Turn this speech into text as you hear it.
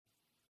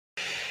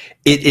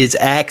It is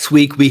Axe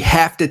Week. We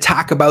have to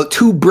talk about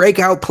two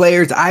breakout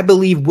players I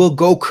believe will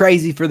go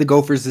crazy for the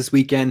Gophers this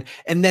weekend,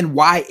 and then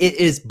why it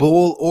is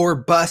bull or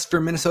bust for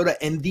Minnesota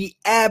and the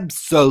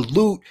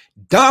absolute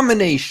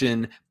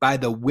domination by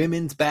the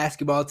women's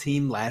basketball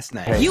team last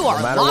night. You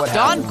are Locked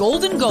On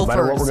Golden Gophers.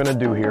 No matter what we're going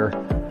to do here,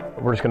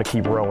 we're just going to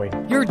keep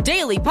rowing. Your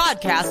daily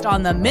podcast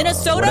on the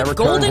Minnesota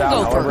Golden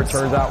Gophers. However it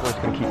turns out, we're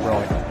just going to keep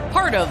rowing.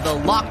 Part of the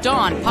Locked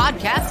On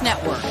Podcast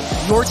Network.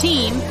 Your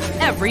team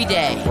every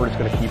day. We're just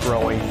going to keep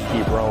rowing,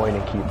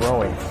 and keep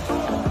rowing.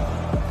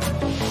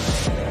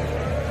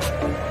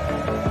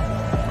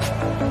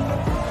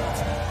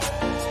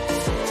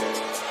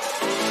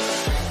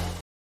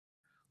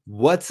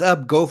 What's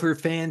up, Gopher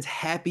fans?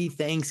 Happy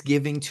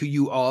Thanksgiving to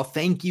you all.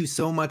 Thank you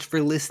so much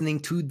for listening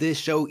to this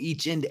show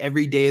each and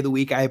every day of the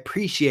week. I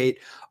appreciate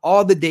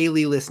all the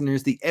daily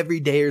listeners, the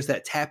everydayers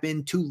that tap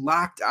into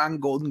Locked On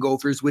Golden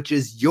Gophers, which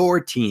is your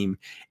team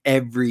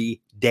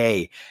every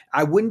day.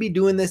 I wouldn't be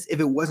doing this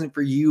if it wasn't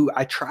for you.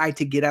 I try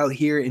to get out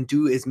here and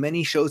do as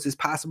many shows as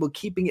possible,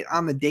 keeping it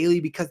on the daily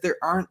because there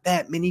aren't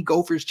that many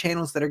Gophers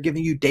channels that are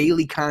giving you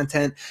daily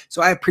content.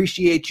 So I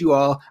appreciate you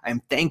all.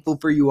 I'm thankful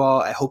for you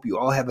all. I hope you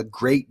all have a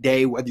great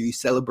day, whether you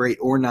celebrate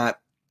or not.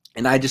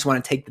 And I just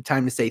want to take the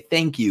time to say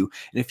thank you.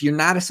 And if you're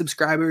not a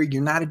subscriber,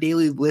 you're not a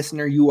daily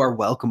listener, you are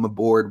welcome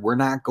aboard. We're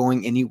not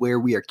going anywhere.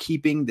 We are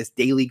keeping this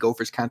daily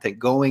Gophers content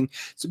going.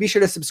 So be sure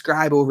to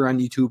subscribe over on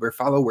YouTube or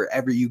follow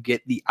wherever you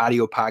get the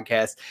audio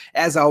podcast.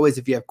 As always,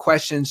 if you have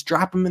questions,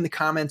 drop them in the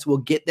comments. We'll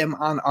get them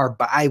on our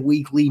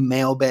bi-weekly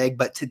mailbag.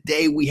 But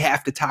today we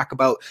have to talk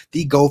about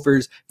the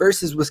Gophers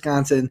versus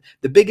Wisconsin,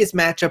 the biggest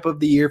matchup of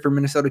the year for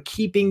Minnesota.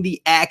 Keeping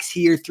the axe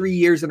here 3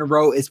 years in a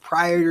row is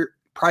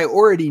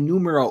priority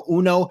numero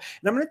uno. And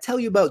I'm going to tell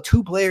you about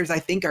two players I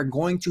think are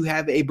going to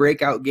have a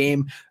breakout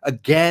game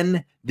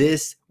again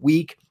this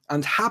week.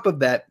 On top of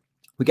that,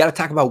 we got to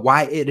talk about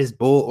why it is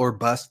bull or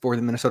bust for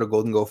the Minnesota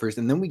Golden Gophers.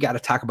 And then we got to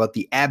talk about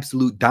the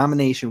absolute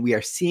domination we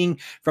are seeing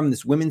from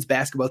this women's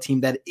basketball team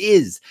that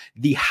is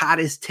the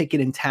hottest ticket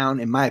in town,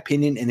 in my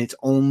opinion, and it's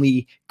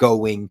only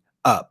going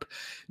up.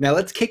 Now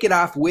let's kick it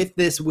off with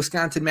this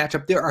Wisconsin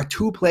matchup. There are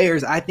two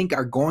players I think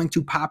are going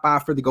to pop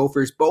off for the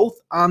Gophers, both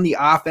on the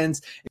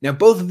offense. Now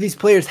both of these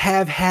players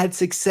have had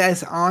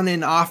success on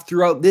and off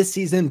throughout this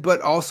season,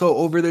 but also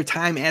over their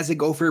time as a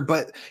Gopher.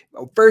 But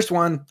first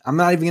one, I'm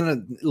not even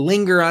going to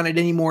linger on it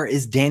anymore,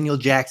 is Daniel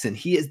Jackson.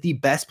 He is the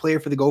best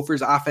player for the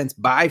Gophers offense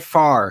by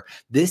far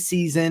this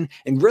season,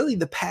 and really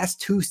the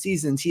past two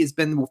seasons. He has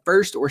been the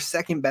first or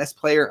second best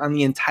player on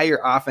the entire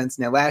offense.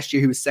 Now last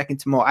year he was second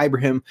to Mo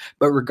Ibrahim,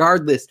 but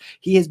regardless,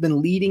 he has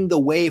been leading the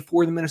way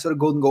for the Minnesota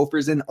Golden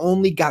Gophers and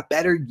only got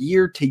better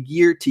year to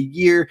year to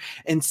year,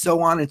 and so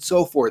on and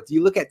so forth.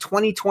 You look at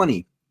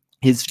 2020,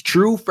 his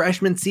true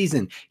freshman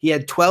season, he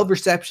had 12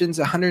 receptions,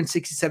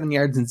 167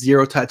 yards, and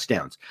 0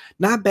 touchdowns.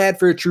 Not bad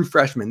for a true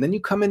freshman. Then you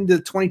come into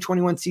the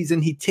 2021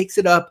 season, he takes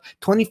it up,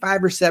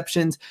 25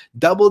 receptions,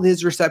 doubled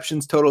his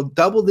receptions total,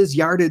 doubled his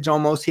yardage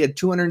almost. He had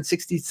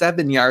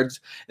 267 yards,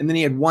 and then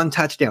he had 1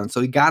 touchdown. So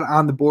he got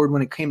on the board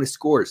when it came to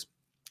scores.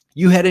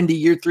 You head into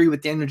year 3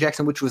 with Daniel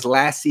Jackson, which was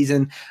last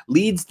season,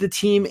 leads the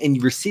team in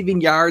receiving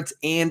yards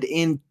and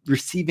in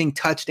receiving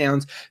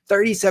touchdowns,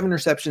 37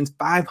 receptions,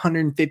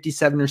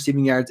 557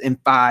 receiving yards, and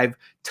 5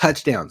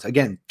 touchdowns.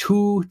 Again,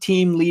 2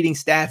 team leading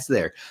stats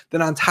there.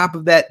 Then on top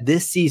of that,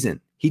 this season,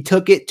 he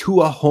took it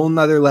to a whole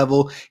nother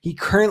level. He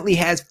currently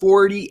has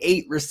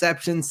 48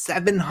 receptions,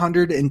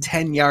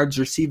 710 yards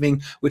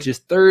receiving, which is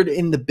 3rd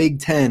in the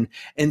Big Ten,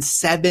 and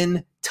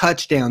 7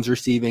 touchdowns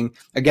receiving.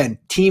 Again,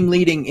 team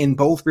leading in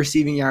both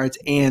receiving yards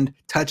and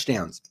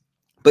touchdowns.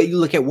 But you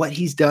look at what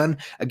he's done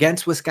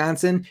against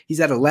Wisconsin. He's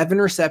had 11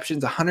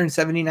 receptions,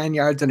 179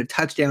 yards, and a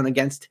touchdown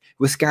against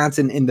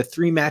Wisconsin in the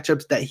 3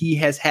 matchups that he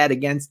has had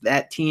against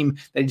that team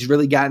that he's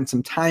really gotten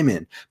some time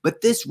in. But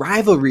this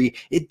rivalry,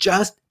 it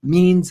just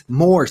means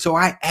more. So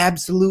I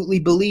absolutely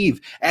believe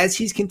as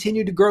he's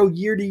continued to grow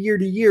year to year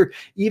to year,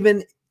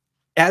 even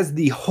as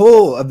the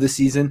whole of the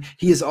season,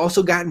 he has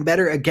also gotten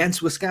better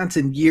against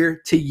Wisconsin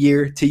year to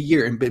year to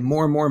year and been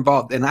more and more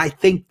involved. And I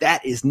think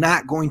that is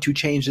not going to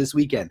change this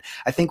weekend.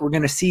 I think we're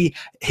going to see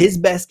his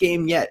best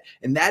game yet.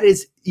 And that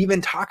is even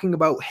talking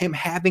about him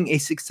having a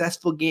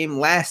successful game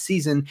last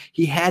season.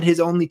 He had his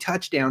only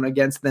touchdown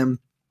against them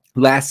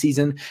last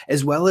season,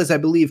 as well as I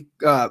believe,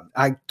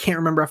 I can't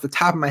remember off the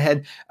top of my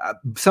head,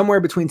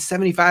 somewhere between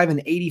 75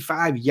 and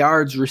 85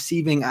 yards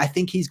receiving. I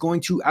think he's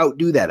going to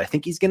outdo that. I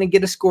think he's going to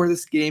get a score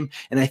this game,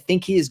 and I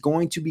think he is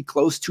going to be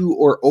close to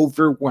or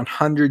over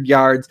 100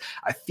 yards.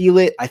 I feel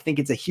it. I think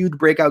it's a huge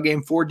breakout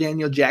game for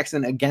Daniel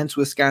Jackson against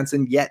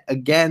Wisconsin. Yet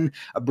again,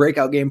 a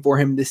breakout game for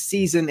him this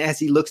season as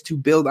he looks to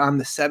build on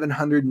the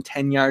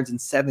 710 yards and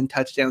 7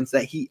 touchdowns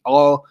that he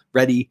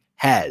already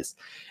has.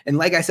 And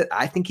like I said,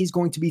 I think he's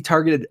going to be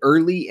targeted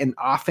early and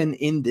often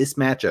in this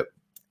matchup.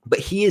 But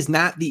he is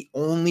not the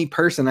only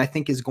person I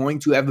think is going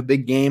to have a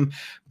big game.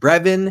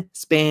 Brevin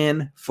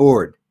Spann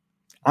Ford.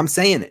 I'm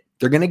saying it.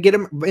 they're going to get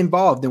him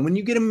involved. And when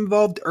you get him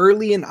involved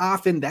early and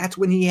often, that's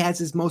when he has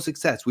his most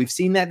success. We've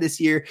seen that this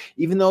year,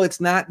 even though it's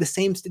not the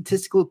same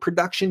statistical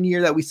production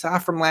year that we saw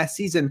from last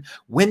season.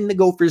 When the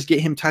Gophers get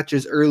him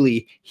touches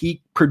early,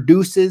 he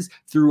produces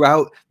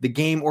throughout the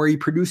game, or he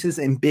produces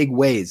in big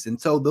ways. And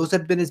so those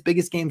have been his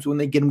biggest games when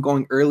they get him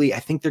going early. I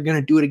think they're going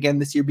to do it again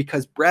this year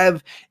because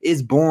Brev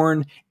is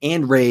born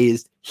and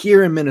raised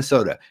here in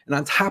Minnesota. And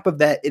on top of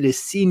that, it is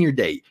senior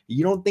day.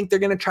 You don't think they're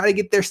going to try to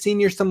get their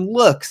senior some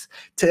looks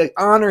to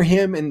honor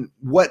him? And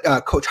what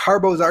Coach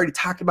Harbaugh has already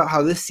talked about,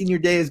 how this senior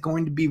day is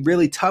going to be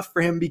really tough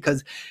for him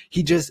because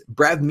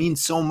Brev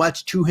means so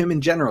much to him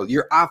in general.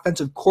 Your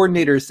offensive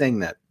coordinator is saying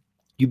that.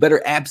 You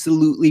better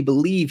absolutely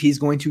believe he's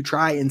going to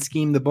try and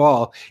scheme the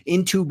ball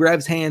into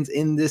Brev's hands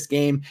in this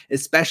game,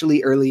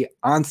 especially early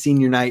on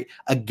senior night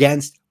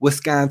against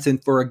Wisconsin,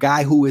 for a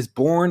guy who was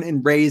born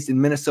and raised in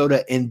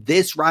Minnesota. And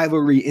this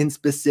rivalry in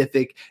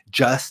specific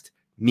just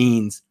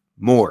means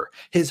more.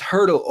 His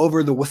hurdle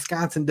over the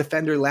Wisconsin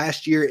defender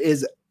last year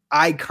is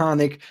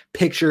iconic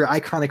picture,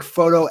 iconic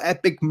photo,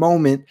 epic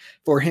moment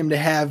for him to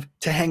have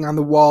to hang on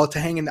the wall, to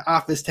hang in the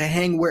office, to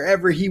hang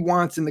wherever he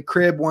wants in the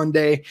crib one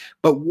day.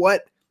 But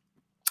what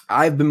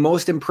I've been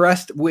most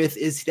impressed with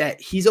is that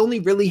he's only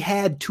really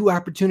had 2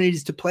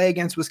 opportunities to play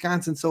against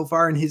Wisconsin so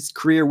far in his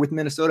career with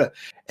Minnesota.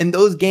 And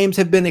those games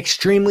have been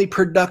extremely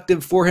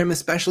productive for him,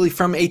 especially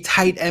from a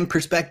tight end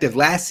perspective.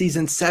 Last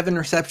season, 7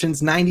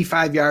 receptions,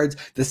 95 yards.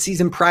 The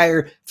season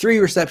prior, 3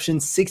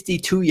 receptions,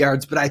 62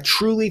 yards. But I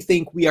truly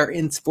think we are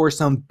in for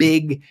some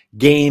big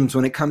games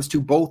when it comes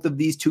to both of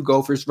these 2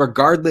 Gophers,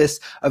 regardless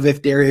of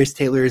if Darius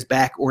Taylor is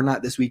back or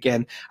not this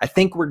weekend. I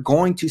think we're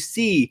going to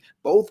see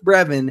both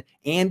Brevin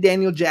and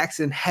Daniel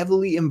Jackson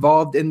heavily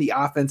involved in the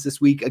offense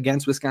this week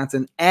against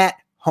Wisconsin at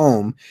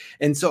home.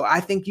 And so I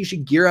think you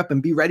should gear up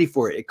and be ready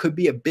for it. It could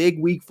be a big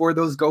week for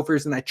those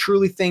Gophers. And I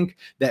truly think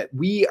that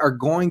we are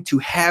going to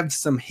have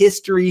some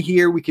history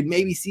here. We could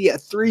maybe see a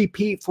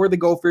 3-peat for the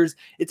Gophers.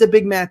 It's a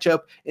big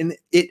matchup, and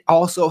it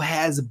also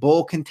has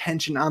bowl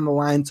contention on the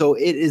line. So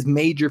it is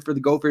major for the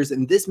Gophers.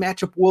 And this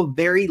matchup will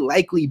very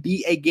likely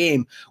be a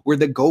game where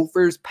the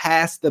Gophers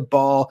pass the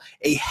ball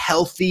a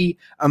healthy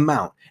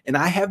amount. And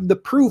I have the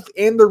proof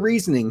and the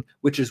reasoning,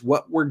 which is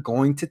what we're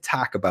going to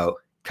talk about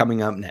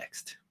coming up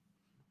next.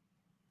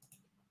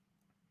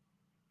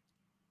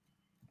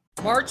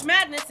 March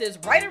Madness is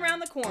right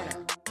around the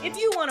corner. If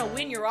you want to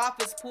win your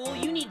office pool,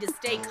 you need to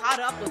stay caught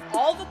up with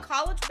all the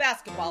college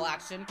basketball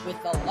action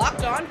with the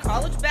Locked On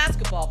College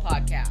Basketball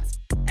Podcast.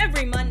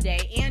 Every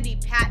Monday, Andy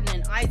Patton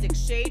and Isaac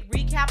Shade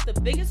recap the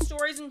biggest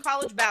stories in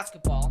college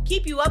basketball,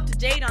 keep you up to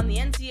date on the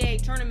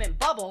NCAA tournament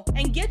bubble,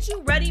 and get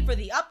you ready for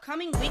the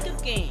upcoming week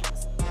of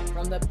games.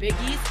 From the Big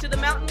East to the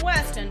Mountain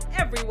West and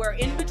everywhere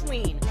in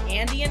between,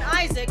 Andy and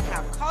Isaac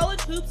have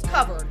college hoops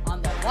covered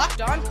on the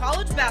Locked On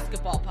College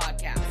Basketball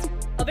Podcast.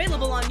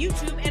 Available on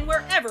YouTube and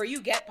wherever you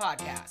get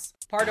podcasts.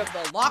 Part of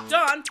the Locked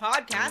On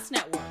Podcast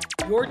Network.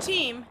 Your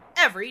team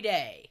every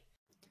day.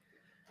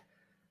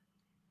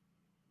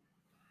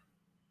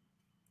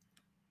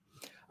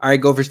 All right,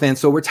 Gophers fans,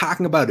 so we're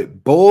talking about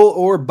it. Bowl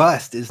or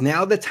bust. Is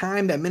now the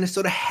time that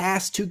Minnesota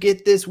has to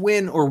get this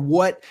win, or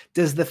what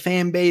does the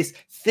fan base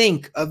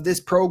think of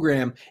this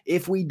program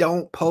if we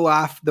don't pull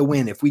off the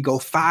win, if we go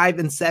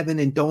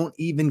 5-7 and don't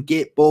even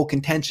get bowl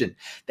contention?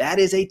 That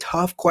is a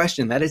tough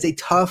question. That is a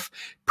tough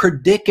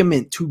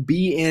predicament to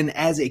be in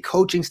as a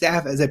coaching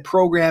staff, as a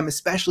program,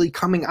 especially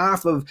coming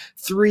off of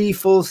 3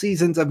 full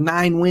seasons of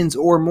 9 wins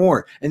or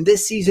more. And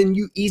this season,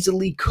 you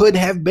easily could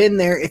have been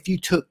there if you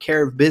took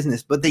care of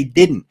business, but they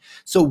didn't.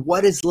 So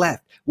what is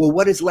left? Well,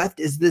 what is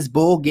left is this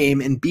bowl game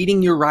and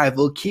beating your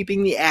rival,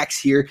 keeping the axe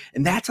here.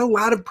 And that's a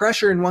lot of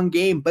pressure in one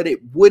game, but it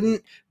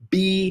wouldn't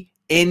be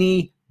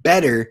any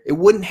better. It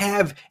wouldn't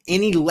have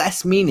any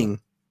less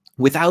meaning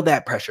without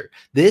that pressure.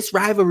 This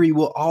rivalry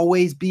will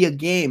always be a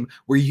game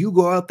where you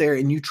go out there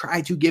and you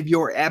try to give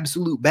your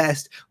absolute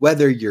best,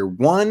 whether you're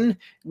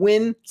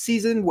 1-win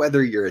season,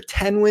 whether you're a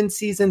 10-win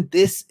season.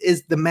 This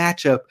is the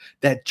matchup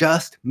that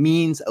just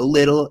means a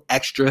little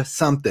extra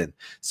something.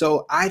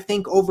 So I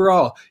think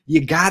overall,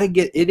 you got to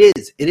get, it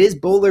is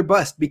bowl or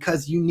bust,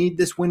 because you need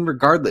this win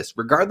regardless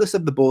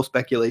of the bowl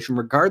speculation,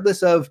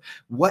 regardless of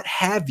what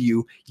have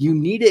you. You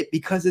need it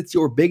because it's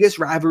your biggest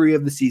rivalry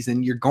of the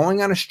season. You're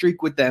going on a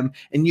streak with them,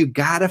 and you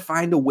got to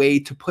find a way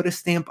to put a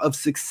stamp of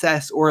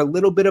success or a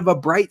little bit of a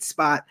bright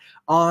spot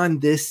on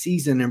this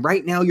season. And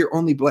right now, your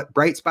only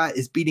bright spot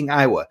is beating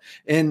Iowa.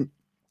 And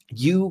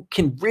you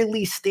can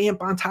really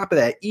stamp on top of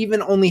that,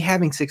 even only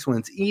having 6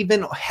 wins,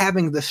 even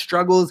having the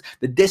struggles,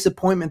 the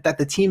disappointment that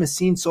the team has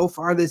seen so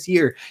far this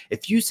year.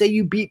 If you say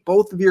you beat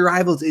both of your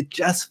rivals, it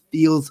just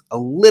feels a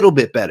little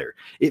bit better.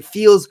 It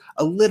feels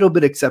a little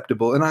bit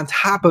acceptable. And on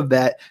top of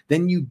that,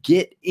 then you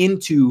get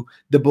into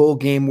the bowl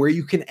game where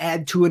you can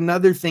add to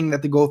another thing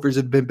that the Gophers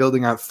have been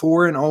building on,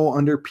 4-0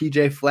 under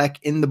PJ Fleck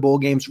in the bowl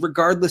games,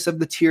 regardless of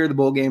the tier of the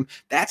bowl game.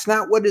 That's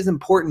not what is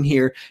important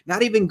here.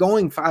 Not even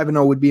going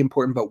 5-0 would be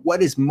important, but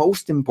what is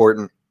most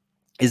important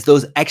is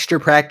those extra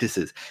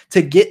practices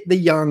to get the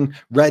young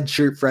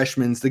redshirt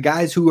freshmen, the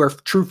guys who are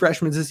true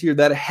freshmen this year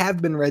that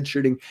have been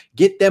redshirting,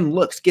 get them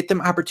looks, get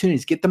them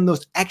opportunities, get them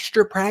those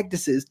extra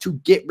practices to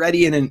get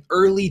ready in an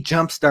early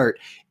jump start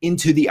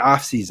into the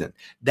offseason.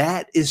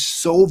 That is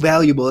so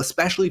valuable,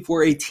 especially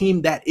for a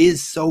team that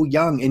is so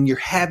young, and you're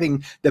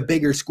having the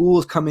bigger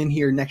schools come in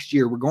here next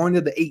year. We're going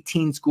to the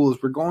 18 schools.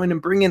 We're going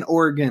and bringing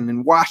Oregon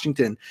and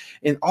Washington,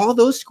 and all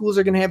those schools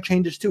are going to have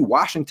changes too.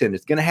 Washington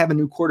is going to have a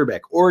new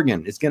quarterback.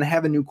 Oregon is going to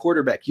have a new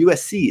quarterback.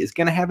 USC is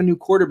going to have a new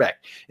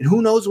quarterback. And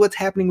who knows what's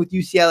happening with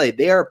UCLA?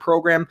 They are a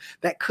program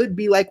that could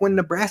be like when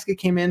Nebraska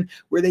came in,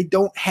 where they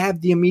don't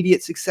have the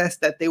immediate success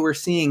that they were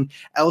seeing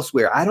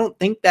elsewhere. I don't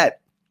think that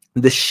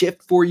the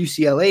shift for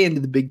UCLA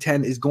into the Big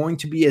Ten is going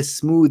to be as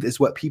smooth as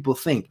what people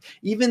think.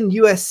 Even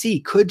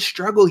USC could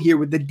struggle here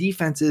with the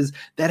defenses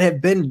that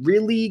have been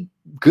really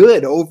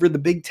good over the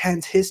Big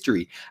Ten's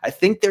history. I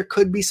think there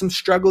could be some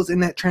struggles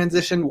in that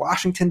transition.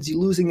 Washington's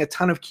losing a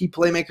ton of key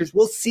playmakers.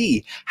 We'll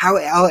see how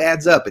it all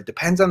adds up. It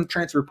depends on the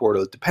transfer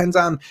portal. It depends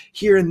on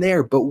here and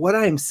there. But what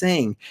I'm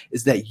saying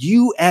is that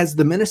you, as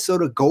the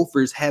Minnesota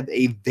Gophers, have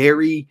a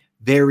very,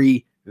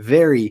 very,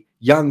 very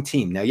young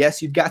team. Now, yes,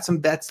 you've got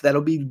some vets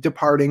that'll be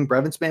departing.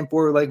 Brevin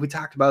Spanfour, like we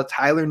talked about,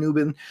 Tyler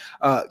Nubin.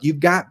 You've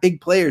got big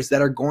players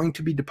that are going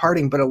to be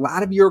departing, but a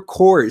lot of your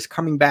core is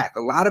coming back.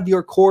 A lot of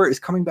your core is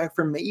coming back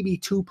for maybe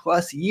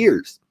 2+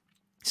 years.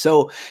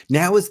 So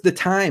now is the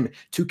time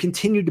to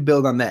continue to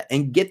build on that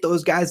and get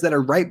those guys that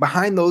are right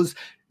behind those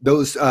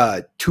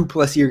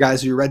 2+ year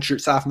guys, your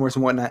redshirt sophomores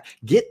and whatnot,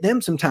 get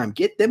them some time,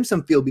 get them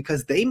some feel,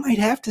 because they might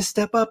have to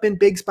step up in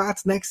big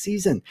spots next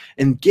season,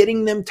 and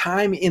getting them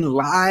time in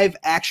live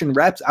action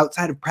reps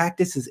outside of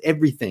practice is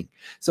everything.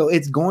 So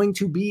it's going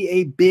to be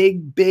a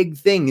big, big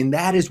thing. And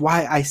that is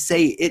why I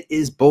say it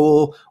is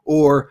bowl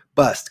or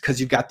bust, because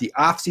you've got the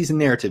offseason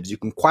narratives. You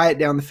can quiet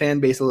down the fan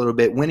base a little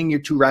bit, winning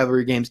your 2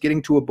 rivalry games,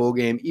 getting to a bowl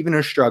game, even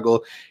a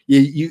struggle.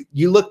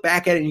 You look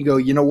back at it and you go,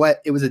 you know what?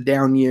 It was a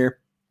down year.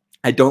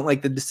 I don't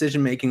like the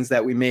decision makings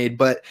that we made,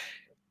 but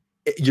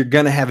you're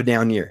going to have a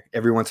down year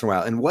every once in a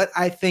while. And what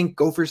I think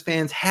Gophers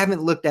fans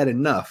haven't looked at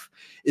enough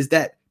is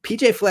that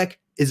PJ Fleck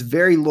is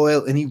very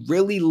loyal, and he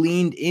really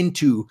leaned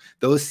into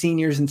those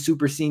seniors and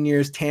super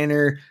seniors,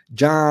 Tanner,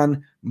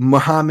 John,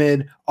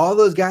 Muhammad, all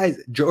those guys,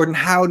 Jordan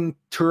Howden,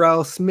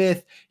 Terrell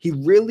Smith. He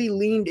really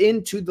leaned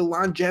into the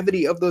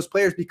longevity of those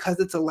players because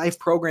it's a life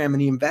program,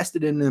 and he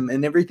invested in them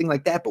and everything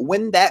like that. But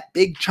when that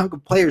big chunk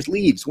of players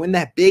leaves, when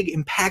that big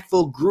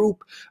impactful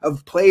group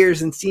of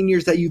players and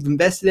seniors that you've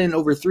invested in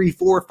over 3,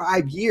 4,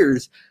 5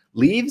 years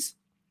leaves,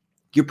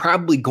 you're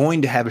probably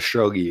going to have a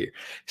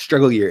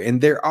struggle year. And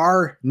there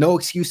are no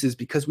excuses,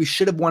 because we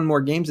should have won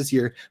more games this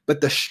year,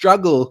 but the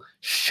struggle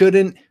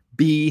shouldn't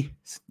be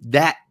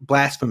that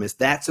blasphemous,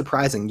 that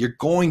surprising. You're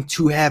going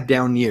to have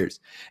down years,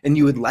 and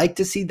you would like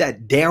to see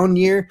that down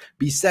year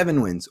be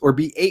 7 wins or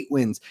be 8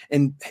 wins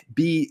and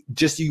be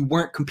just, you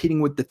weren't competing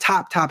with the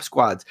top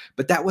squads,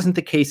 but that wasn't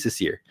the case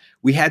this year.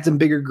 We had some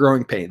bigger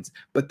growing pains,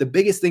 but the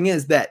biggest thing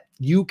is that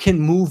you can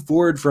move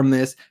forward from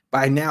this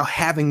by now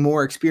having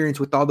more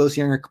experience with all those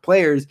younger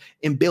players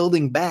and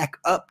building back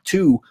up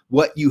to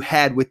what you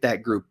had with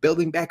that group,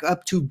 building back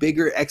up to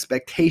bigger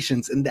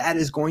expectations. And that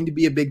is going to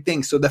be a big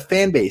thing. So the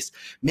fan base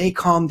may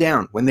calm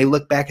down when they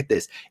look back at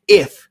this.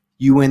 If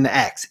you win the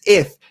X,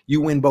 if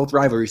you win both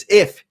rivalries,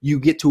 if you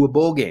get to a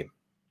bowl game.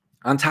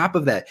 On top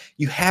of that,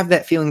 you have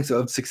that feeling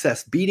of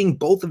success, beating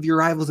both of your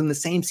rivals in the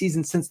same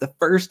season since the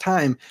first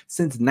time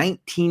since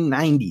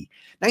 1990.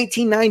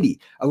 1990.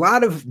 A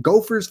lot of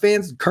Gophers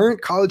fans,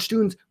 current college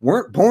students,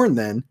 weren't born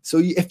then. So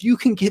if you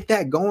can get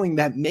that going,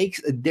 that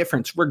makes a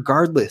difference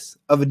regardless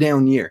of a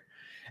down year.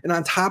 And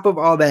on top of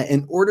all that,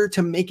 in order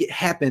to make it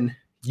happen,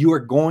 you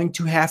are going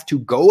to have to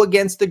go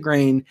against the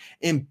grain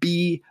and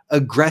be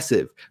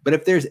aggressive. But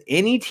if there's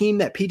any team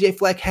that PJ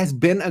Fleck has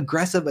been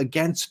aggressive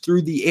against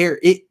through the air,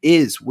 it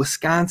is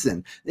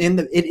Wisconsin, and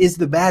it is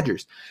the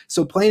Badgers.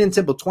 So plain and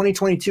simple,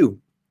 2022,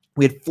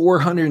 we had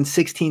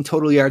 416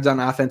 total yards on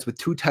offense with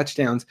 2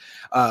 touchdowns.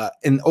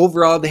 And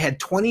overall, they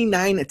had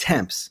 29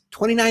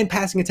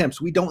 passing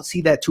attempts. We don't see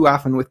that too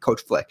often with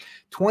Coach Fleck.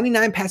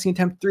 29 passing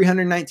attempts,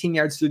 319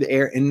 yards through the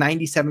air, and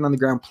 97 on the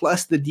ground.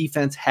 Plus, the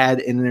defense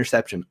had an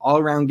interception.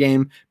 All-around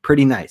game,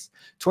 pretty nice.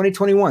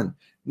 2021.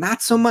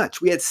 Not so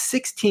much. We had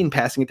 16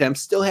 passing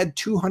attempts, still had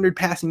 200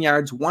 passing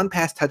yards, 1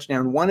 pass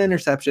touchdown, 1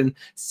 interception,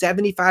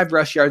 75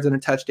 rush yards and a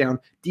touchdown.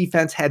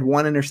 Defense had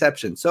 1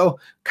 interception. So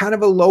kind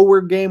of a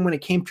lower game when it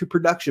came to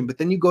production. But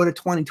then you go to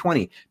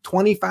 2020,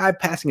 25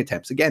 passing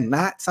attempts. Again,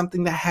 not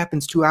something that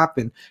happens too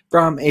often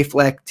from a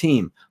Fleck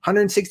team.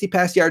 160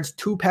 pass yards,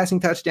 2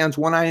 passing touchdowns,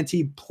 1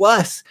 INT,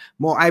 plus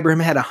Mo Ibrahim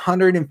had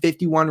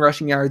 151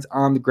 rushing yards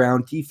on the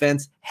ground.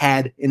 Defense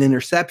had an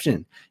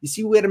interception. You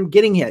see what I'm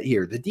getting at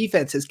here? The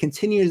defense has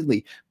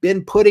continuously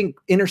been putting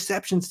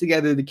interceptions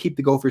together to keep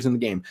the Gophers in the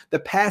game. The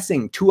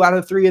passing, 2 out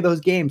of 3 of those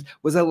games,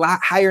 was a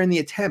lot higher in the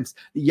attempts.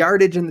 The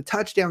yardage and the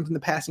touchdowns and the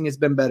passing has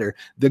been better.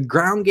 The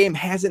ground game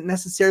hasn't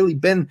necessarily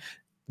been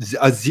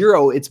a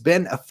 0. It's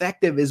been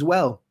effective as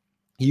well.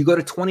 You go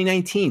to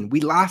 2019,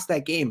 we lost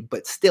that game,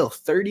 but still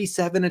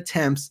 37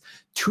 attempts,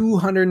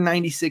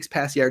 296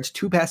 pass yards,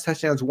 2 pass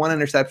touchdowns, 1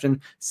 interception,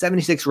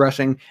 76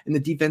 rushing, and the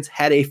defense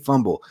had a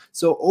fumble.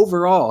 So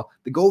overall,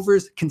 the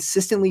Gophers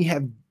consistently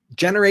have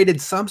generated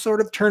some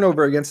sort of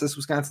turnover against this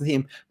Wisconsin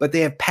team, but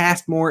they have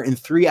passed more in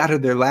 3 out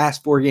of their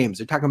last 4 games.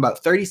 They're talking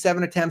about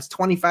 37 attempts,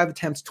 25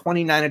 attempts,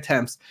 29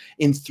 attempts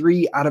in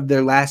 3 out of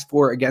their last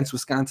 4 against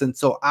Wisconsin.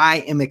 So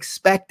I am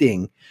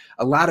expecting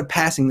a lot of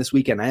passing this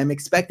weekend. I am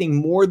expecting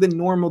more than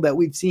normal that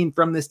we've seen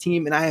from this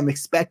team, and I am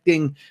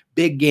expecting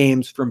big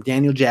games from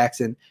Daniel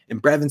Jackson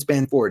and Brevin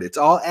Spanford. It's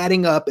all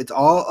adding up. It's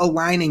all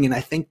aligning, and I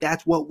think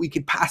that's what we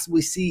could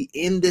possibly see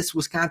in this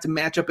Wisconsin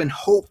matchup, and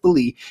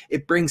hopefully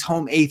it brings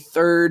home a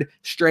 3rd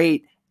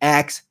straight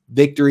Axe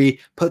victory,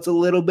 puts a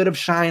little bit of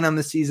shine on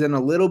the season,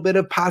 a little bit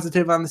of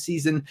positive on the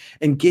season,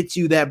 and gets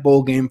you that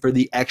bowl game for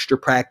the extra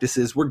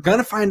practices. We're going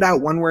to find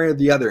out one way or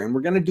the other, and we're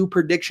going to do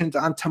predictions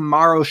on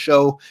tomorrow's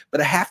show, but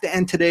I have to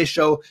end today's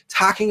show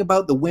talking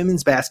about the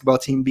women's basketball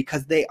team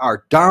because they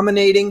are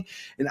dominating,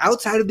 and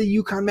outside of the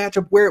UConn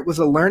matchup where it was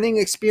a learning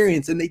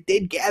experience and they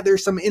did gather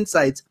some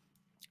insights,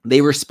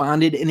 they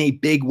responded in a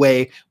big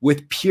way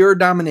with pure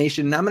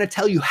domination. And I'm going to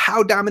tell you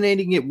how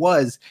dominating it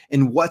was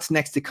and what's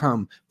next to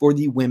come for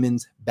the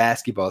women's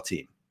basketball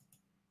team.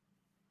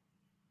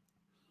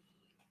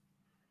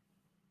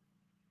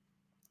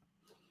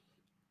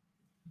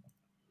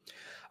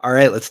 All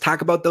right, let's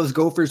talk about those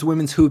Gophers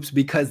women's hoops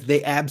because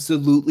they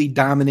absolutely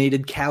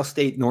dominated Cal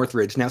State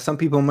Northridge. Now, some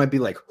people might be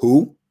like,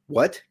 who?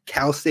 What?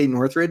 Cal State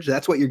Northridge?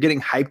 That's what you're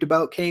getting hyped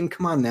about, Kane?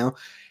 Come on now.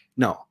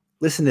 No,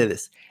 listen to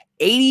this.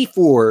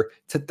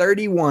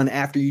 84-31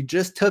 after you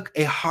just took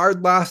a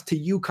hard loss to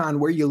UConn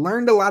where you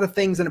learned a lot of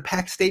things in a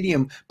packed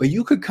stadium, but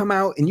you could come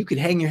out and you could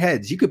hang your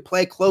heads. You could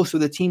play close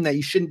with a team that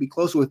you shouldn't be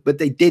close with, but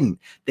they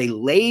didn't. They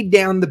laid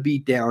down the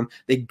beatdown.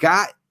 They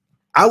got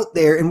out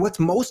there, and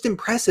what's most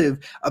impressive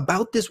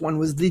about this one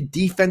was the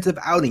defensive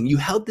outing. You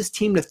held this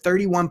team to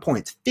 31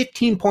 points,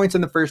 15 points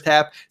in the first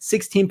half,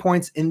 16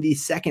 points in the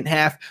second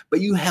half, but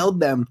you held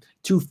them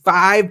to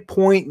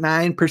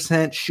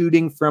 5.9%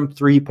 shooting from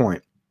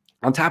three-point.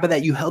 On top of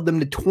that, you held them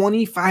to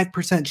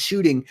 25%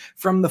 shooting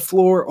from the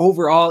floor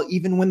overall,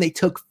 even when they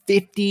took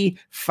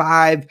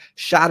 55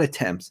 shot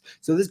attempts.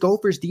 So this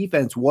Gophers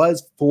defense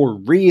was for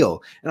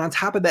real. And on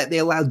top of that, they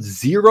allowed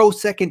 0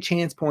 second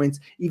chance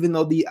points, even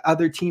though the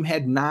other team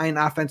had 9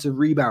 offensive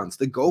rebounds.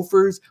 The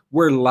Gophers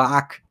were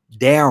locked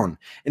down.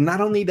 And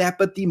not only that,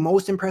 but the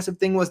most impressive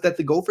thing was that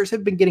the Gophers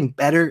have been getting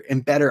better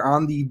and better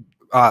on the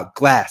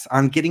glass,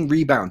 on getting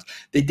rebounds.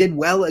 They did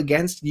well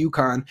against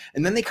UConn,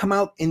 and then they come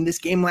out in this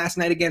game last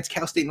night against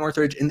Cal State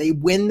Northridge, and they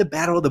win the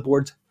battle of the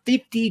boards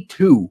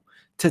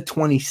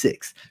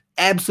 52-26.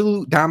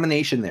 Absolute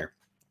domination there.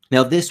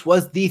 Now, this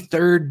was the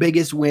 3rd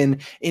biggest win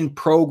in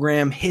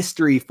program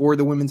history for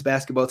the women's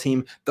basketball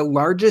team, the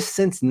largest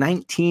since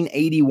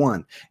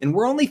 1981. And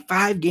we're only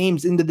 5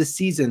 games into the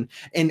season,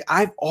 and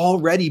I've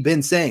already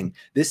been saying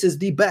this is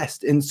the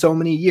best in so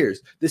many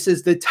years. This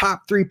is the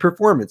top 3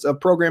 performance of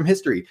program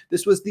history.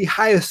 This was the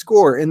highest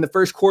score in the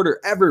first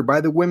quarter ever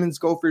by the women's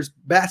Gophers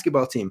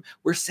basketball team.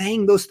 We're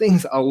saying those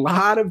things a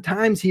lot of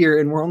times here,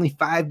 and we're only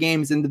 5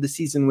 games into the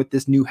season with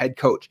this new head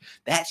coach.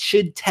 That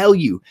should tell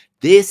you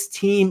this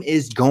team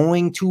is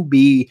going to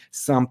be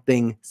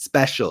something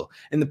special,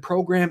 and the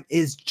program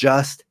is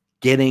just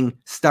getting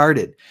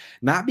started.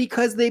 Not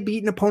because they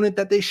beat an opponent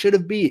that they should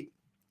have beat,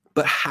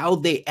 but how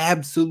they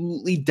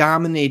absolutely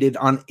dominated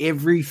on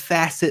every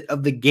facet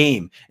of the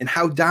game and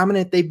how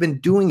dominant they've been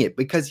doing it.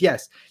 Because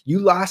yes, you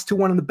lost to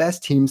one of the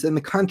best teams in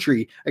the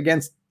country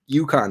against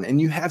UConn,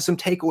 and you have some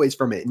takeaways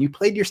from it, and you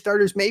played your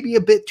starters maybe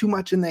a bit too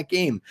much in that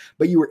game,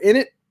 but you were in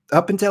it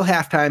up until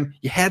halftime.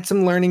 You had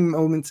some learning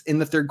moments in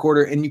the third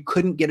quarter, and you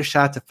couldn't get a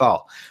shot to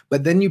fall.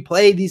 But then you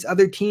play these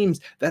other teams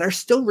that are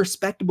still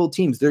respectable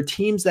teams. They're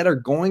teams that are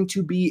going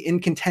to be in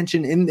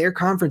contention in their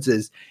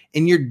conferences,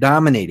 and you're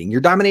dominating.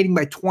 You're dominating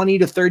by 20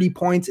 to 30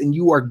 points, and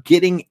you are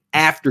getting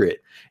after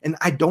it. And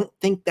I don't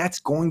think that's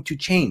going to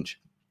change.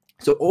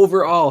 So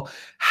overall,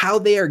 how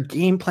they are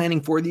game planning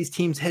for these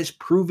teams has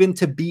proven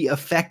to be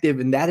effective,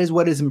 and that is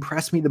what has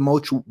impressed me the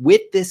most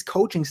with this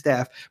coaching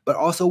staff, but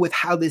also with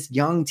how this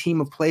young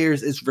team of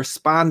players is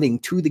responding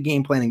to the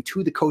game planning,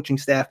 to the coaching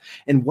staff,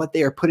 and what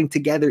they are putting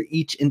together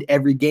each and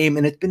every game.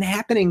 And it's been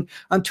happening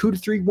on 2 to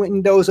 3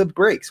 windows of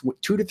breaks,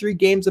 2 to 3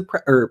 games of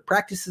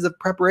practices of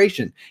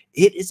preparation.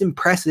 It is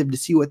impressive to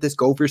see what this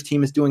Gophers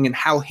team is doing and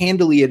how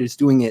handily it is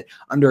doing it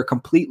under a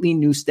completely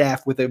new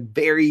staff with a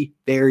very,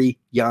 very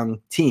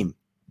young team.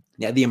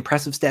 Now, the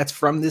impressive stats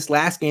from this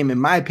last game, in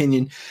my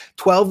opinion,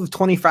 12 of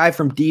 25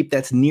 from deep.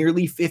 That's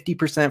nearly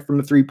 50% from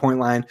the three-point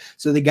line.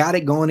 So they got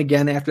it going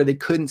again after they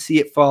couldn't see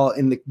it fall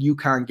in the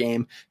UConn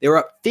game. They were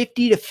up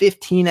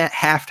 50-15 at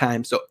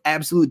halftime, so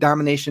absolute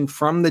domination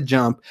from the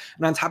jump.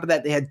 And on top of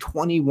that, they had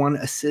 21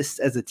 assists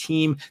as a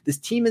team. This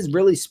team has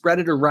really spread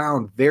it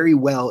around very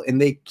well, and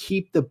they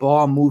keep the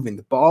ball moving.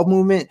 The ball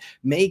movement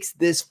makes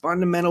this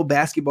fundamental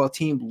basketball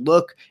team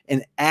look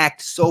and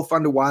act so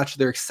fun to watch.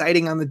 They're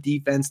exciting on the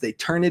defense. They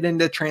turn it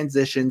into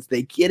transitions.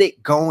 They get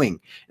it going.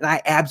 And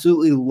I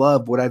absolutely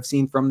love what I've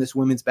seen from this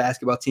women's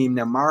basketball team.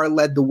 Now, Mara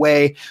led the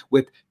way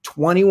with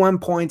 21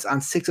 points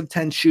on 6 of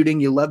 10 shooting.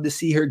 You love to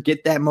see her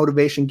get that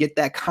motivation, get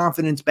that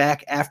confidence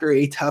back after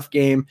a tough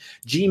game.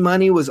 G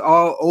Money was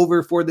all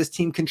over for this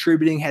team,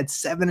 contributing, had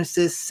 7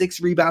 assists,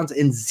 6 rebounds,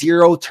 and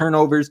 0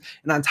 turnovers.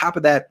 And on top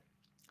of that,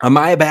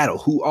 Amaya Battle,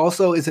 who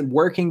also isn't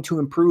working to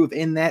improve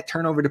in that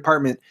turnover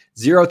department,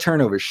 0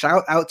 turnovers.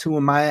 Shout out to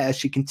Amaya as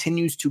she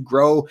continues to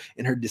grow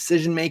in her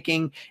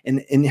decision-making and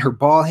in her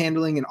ball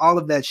handling and all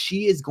of that.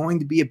 She is going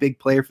to be a big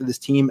player for this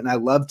team, and I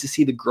love to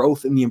see the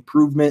growth and the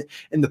improvement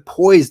and the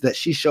poise that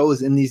she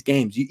shows in these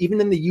games. Even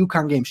in the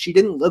UConn game, she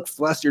didn't look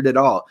flustered at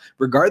all.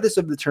 Regardless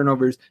of the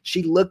turnovers,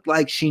 she looked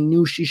like she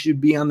knew she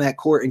should be on that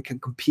court and can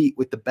compete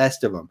with the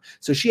best of them.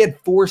 So she had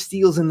 4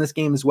 steals in this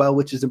game as well,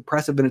 which is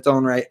impressive in its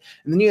own right.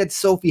 And then you had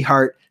Sophie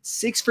Hart,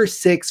 6 for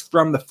 6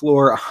 from the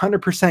floor,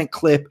 100%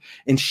 clip,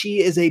 and she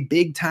is a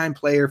big-time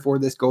player for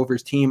this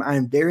Gophers team. I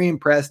am very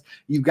impressed.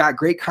 You've got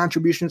great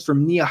contributions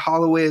from Nia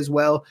Holloway as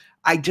well.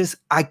 I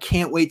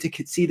can't wait to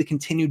see the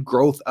continued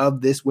growth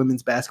of this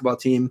women's basketball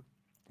team.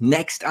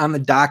 Next on the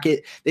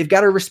docket, they've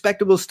got a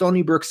respectable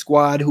Stony Brook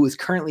squad who is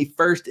currently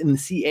first in the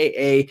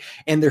CAA,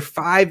 and they're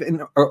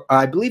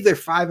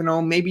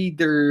 5-0. Maybe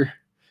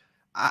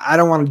I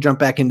don't want to jump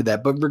back into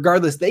that, but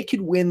regardless, they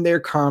could win their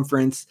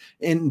conference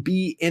and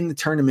be in the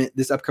tournament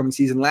this upcoming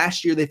season.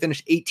 Last year, they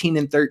finished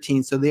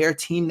 18-13, so they are a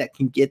team that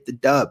can get the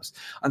dubs.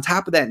 On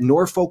top of that,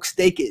 Norfolk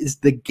State is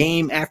the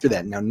game after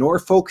that. Now,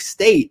 Norfolk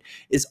State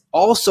is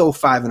also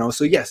 5-0,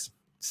 so yes,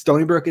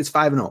 Stony Brook is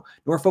 5-0.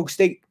 Norfolk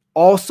State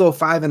also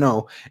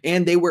 5-0,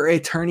 and they were a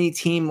tourney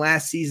team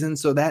last season,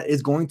 so that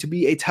is going to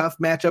be a tough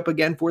matchup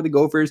again for the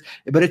Gophers,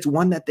 but it's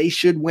one that they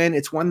should win.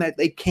 It's one that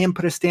they can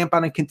put a stamp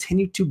on and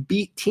continue to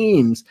beat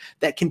teams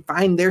that can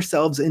find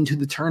themselves into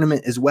the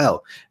tournament as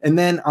well. And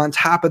then on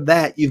top of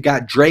that, you've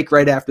got Drake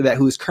right after that,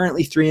 who is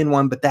currently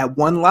 3-1, but that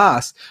one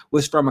loss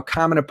was from a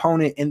common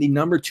opponent and the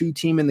number 2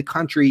 team in the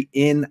country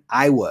in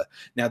Iowa.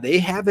 Now they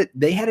had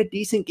a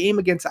decent game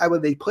against Iowa.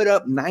 They put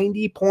up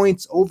 90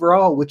 points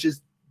overall, which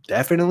is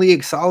definitely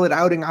a solid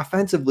outing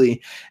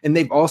offensively, and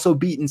they've also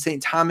beaten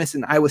St. Thomas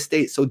and Iowa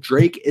State. So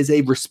Drake is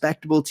a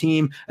respectable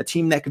team, a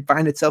team that could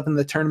find itself in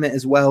the tournament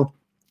as well.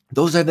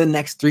 Those are the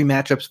next 3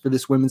 matchups for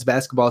this women's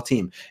basketball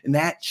team, and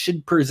that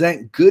should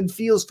present good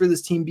feels for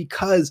this team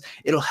because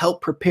it'll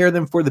help prepare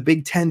them for the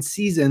Big Ten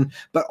season,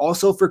 but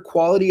also for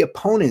quality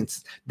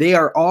opponents. They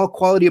are all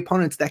quality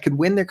opponents that could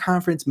win their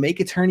conference, make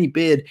a tourney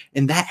bid,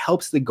 and that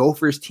helps the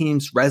Gophers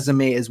team's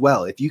resume as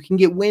well. If you can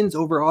get wins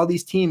over all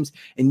these teams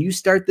and you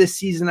start this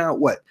season out,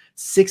 6-1,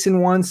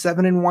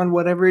 7-1,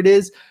 whatever it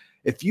is,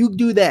 if you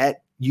do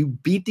that, you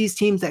beat these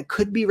teams that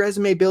could be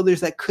resume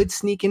builders, that could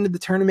sneak into the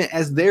tournament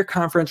as their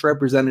conference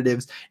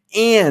representatives,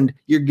 and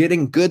you're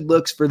getting good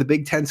looks for the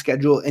Big Ten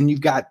schedule, and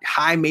you've got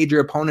high major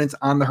opponents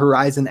on the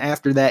horizon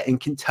after that in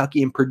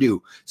Kentucky and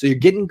Purdue. So you're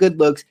getting good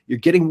looks, you're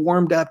getting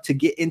warmed up to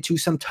get into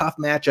some tough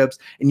matchups,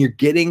 and you're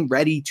getting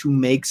ready to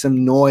make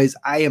some noise.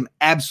 I am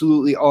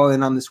absolutely all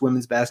in on this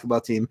women's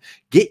basketball team.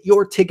 Get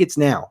your tickets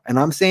now, and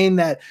I'm saying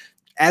that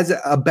as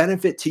a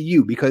benefit to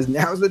you because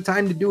now's the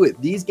time to do it.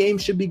 These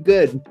games should be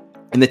good.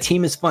 And the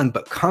team is fun,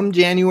 but come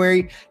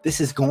January,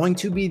 this is going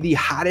to be the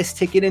hottest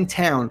ticket in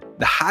town,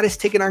 the hottest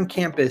ticket on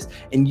campus,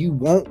 and you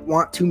won't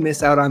want to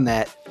miss out on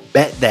that.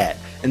 Bet that.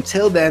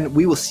 Until then,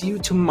 we will see you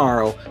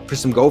tomorrow for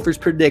some Gophers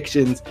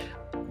predictions.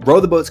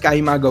 Row the boat, Sky,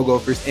 you might go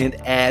Gophers, and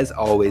as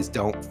always,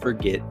 don't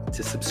forget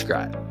to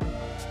subscribe.